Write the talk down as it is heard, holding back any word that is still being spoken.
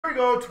we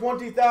go.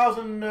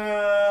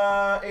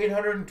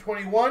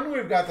 20,821.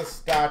 We've got the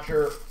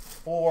Stature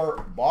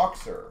for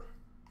Boxer.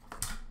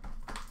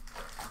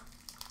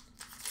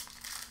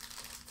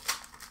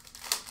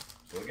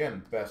 So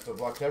again, best of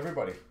luck to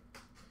everybody.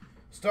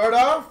 Start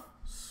off,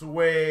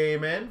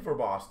 Swayman for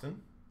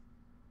Boston.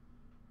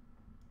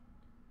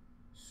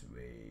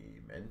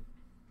 Swayman.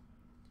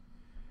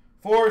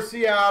 For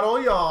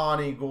Seattle,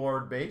 Yanni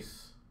Gourde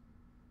base.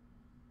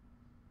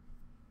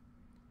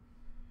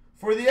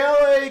 For the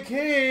LA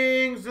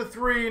Kings, the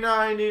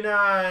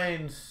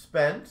 $3.99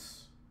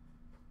 Spence.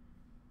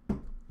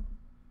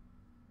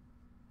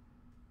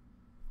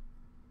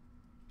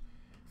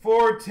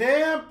 For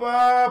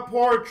Tampa,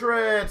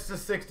 Portraits to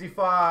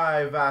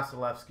 65,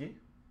 Vasilevsky.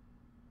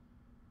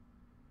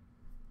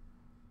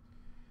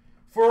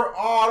 For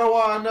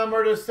Ottawa,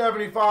 number to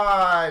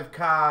 75,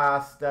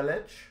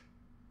 Kastelic.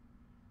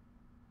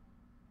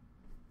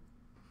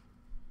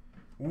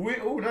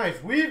 Oh,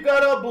 nice. We've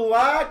got a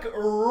black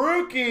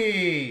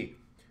rookie,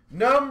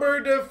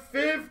 number to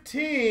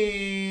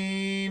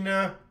 15,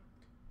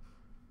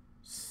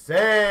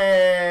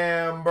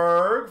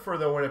 Samberg for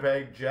the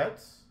Winnipeg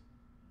Jets.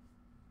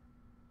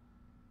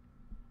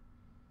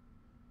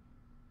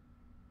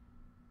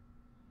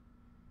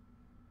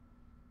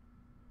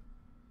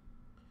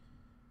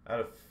 Out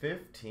of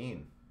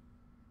 15,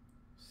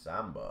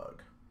 Samberg.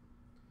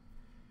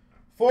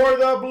 For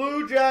the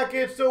Blue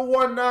Jackets to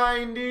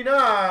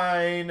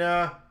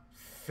 199,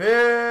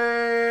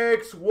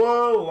 Fix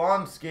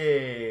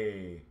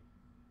Wolonski.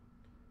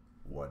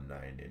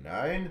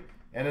 199.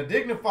 And a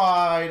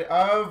dignified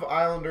of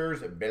Islanders,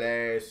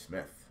 Billy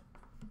Smith.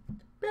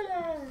 Billy!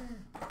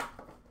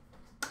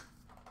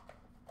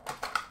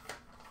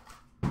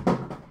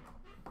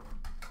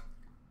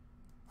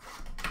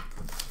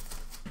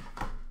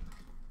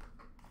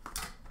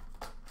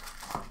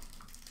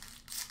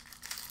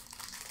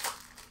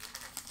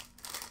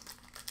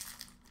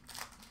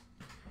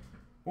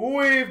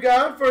 We've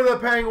got for the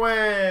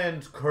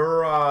Penguins,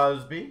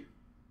 Crosby.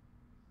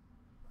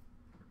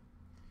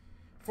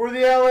 For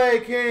the LA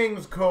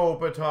Kings,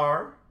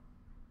 Kopitar.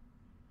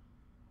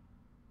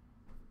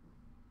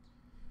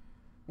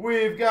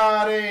 We've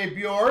got a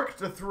Bjork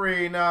to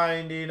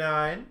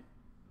 $3.99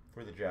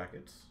 for the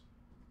Jackets.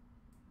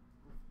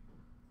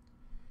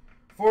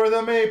 For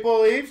the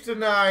Maple Leafs to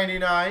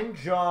 $99,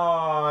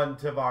 John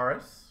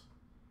Tavares.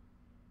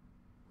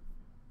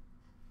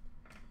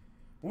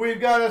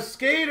 We've got a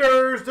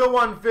Skaters to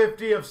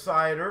 150 of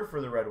Cider for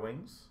the Red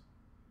Wings.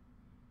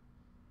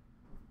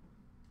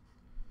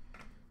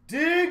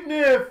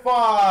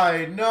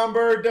 Dignified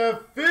number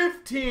to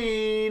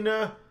 15,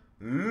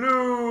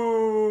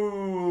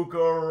 Luke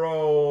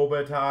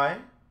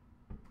Robitaille.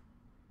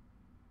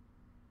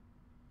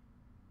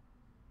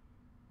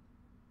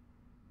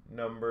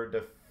 Number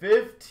to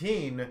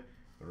 15,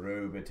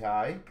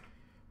 Robitaille.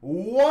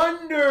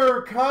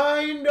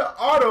 Wonderkind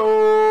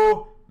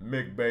auto,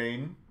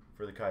 McBain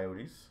for the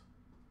Coyotes.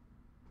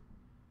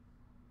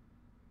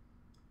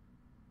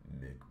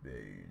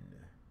 McBain.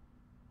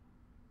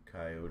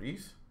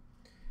 Coyotes.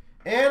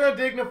 And a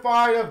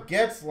dignified of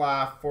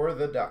Getzlaf for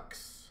the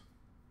Ducks.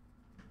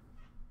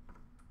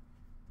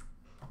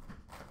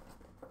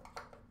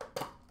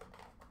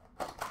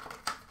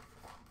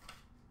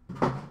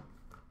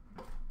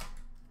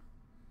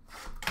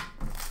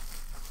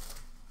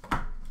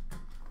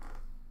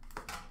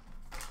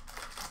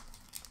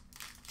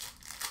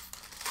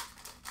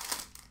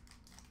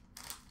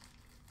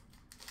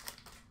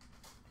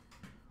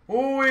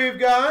 We've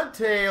got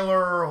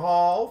Taylor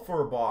Hall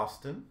for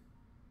Boston.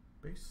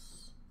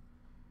 Base.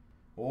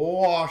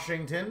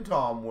 Washington,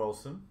 Tom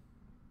Wilson.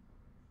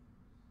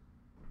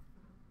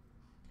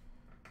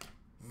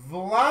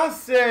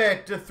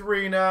 Vlasic to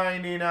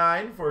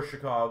 $3.99 for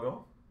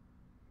Chicago.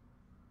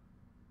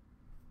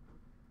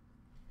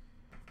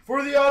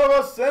 For the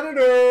Ottawa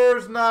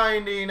Senators,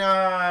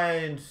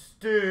 $99,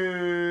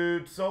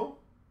 Stützle.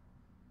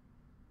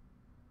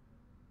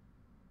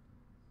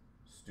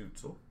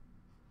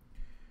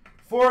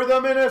 For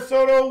the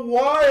Minnesota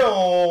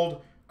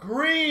Wild,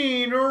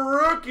 green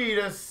rookie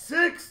to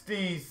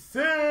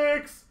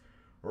 66,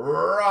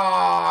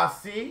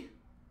 Rossi.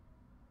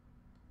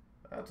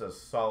 That's a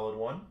solid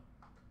one.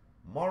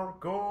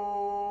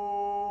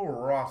 Marco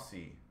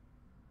Rossi.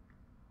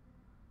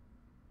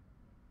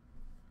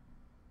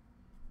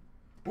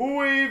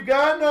 We've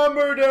got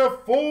number to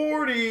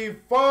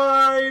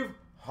 45,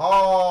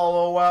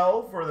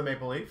 Hollowell for the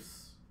Maple Leafs.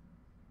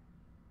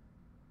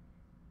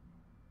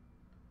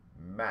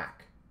 Mac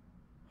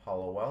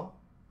Hollowell.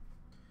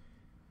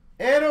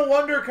 And a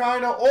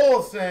wonderkind of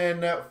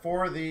Olsen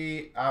for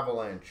the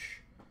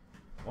Avalanche.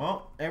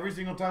 Well, every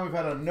single time we've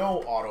had a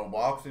no auto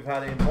box, we've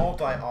had a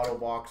multi-auto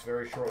box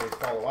very shortly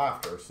follow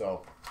after.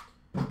 So,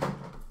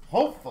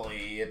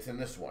 hopefully it's in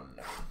this one.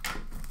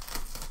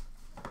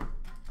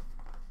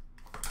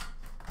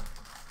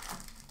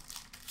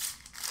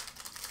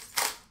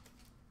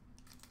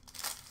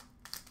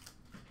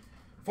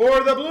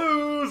 For the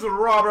Blues,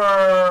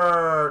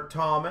 Robert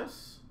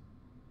Thomas.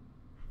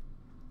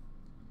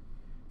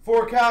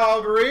 For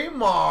Calgary,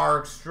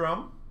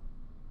 Markstrom.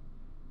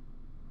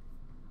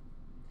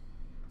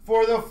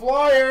 For the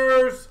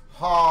Flyers,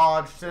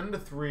 Hodgson to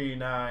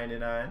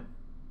 399.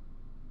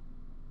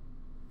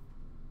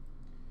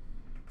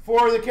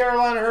 For the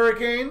Carolina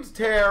Hurricanes,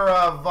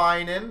 Tara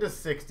Vinen to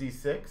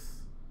 66.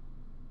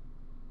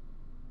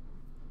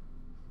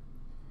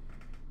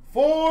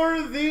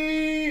 For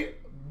the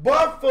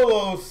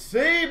Buffalo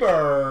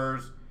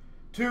Sabres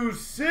to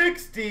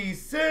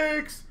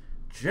 66,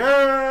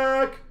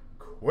 Jack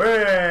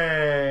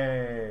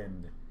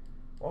Quinn.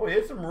 Oh, he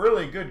had some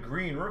really good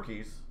green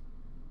rookies.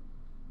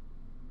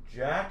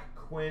 Jack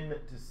Quinn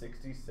to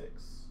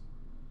 66.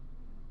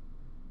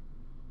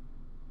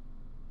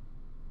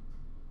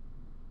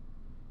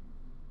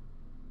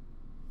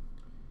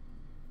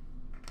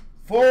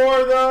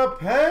 For the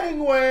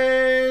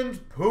Penguins,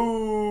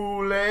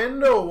 Poulin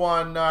to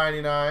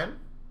 199.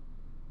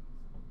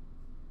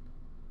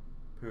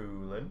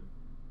 Poulin,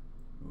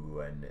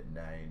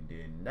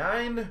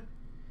 199.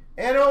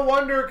 And a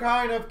wonder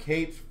kind of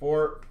Kate's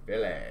for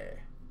Philly.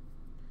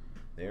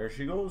 There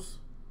she goes.